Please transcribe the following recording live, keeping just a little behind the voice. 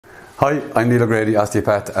Hi, I'm Neil O'Grady,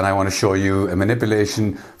 osteopath, and I want to show you a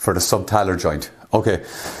manipulation for the subtalar joint. Okay,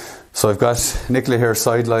 so I've got Nicola here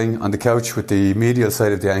side lying on the couch with the medial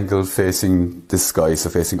side of the ankle facing this guy, so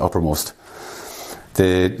facing uppermost.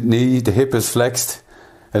 The knee, the hip is flexed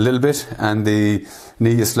a little bit and the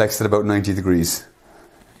knee is flexed at about 90 degrees.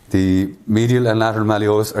 The medial and lateral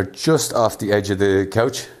malleolus are just off the edge of the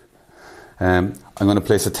couch. I'm going to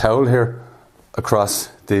place a towel here across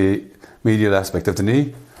the medial aspect of the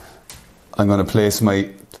knee. I'm going to place my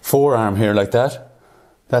forearm here like that.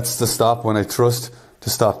 That's the stop when I thrust to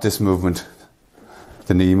stop this movement,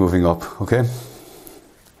 the knee moving up, okay?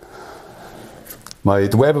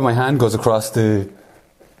 The web of my hand goes across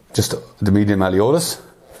just the medial malleolus,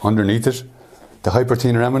 underneath it. The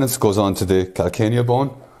hypertenar eminence goes onto the calcaneus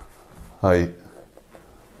bone. I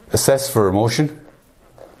assess for motion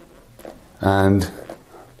and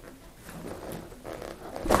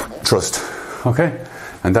thrust, okay?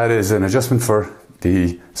 And that is an adjustment for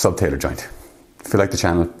the subtalar joint. If you like the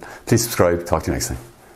channel, please subscribe. Talk to you next time.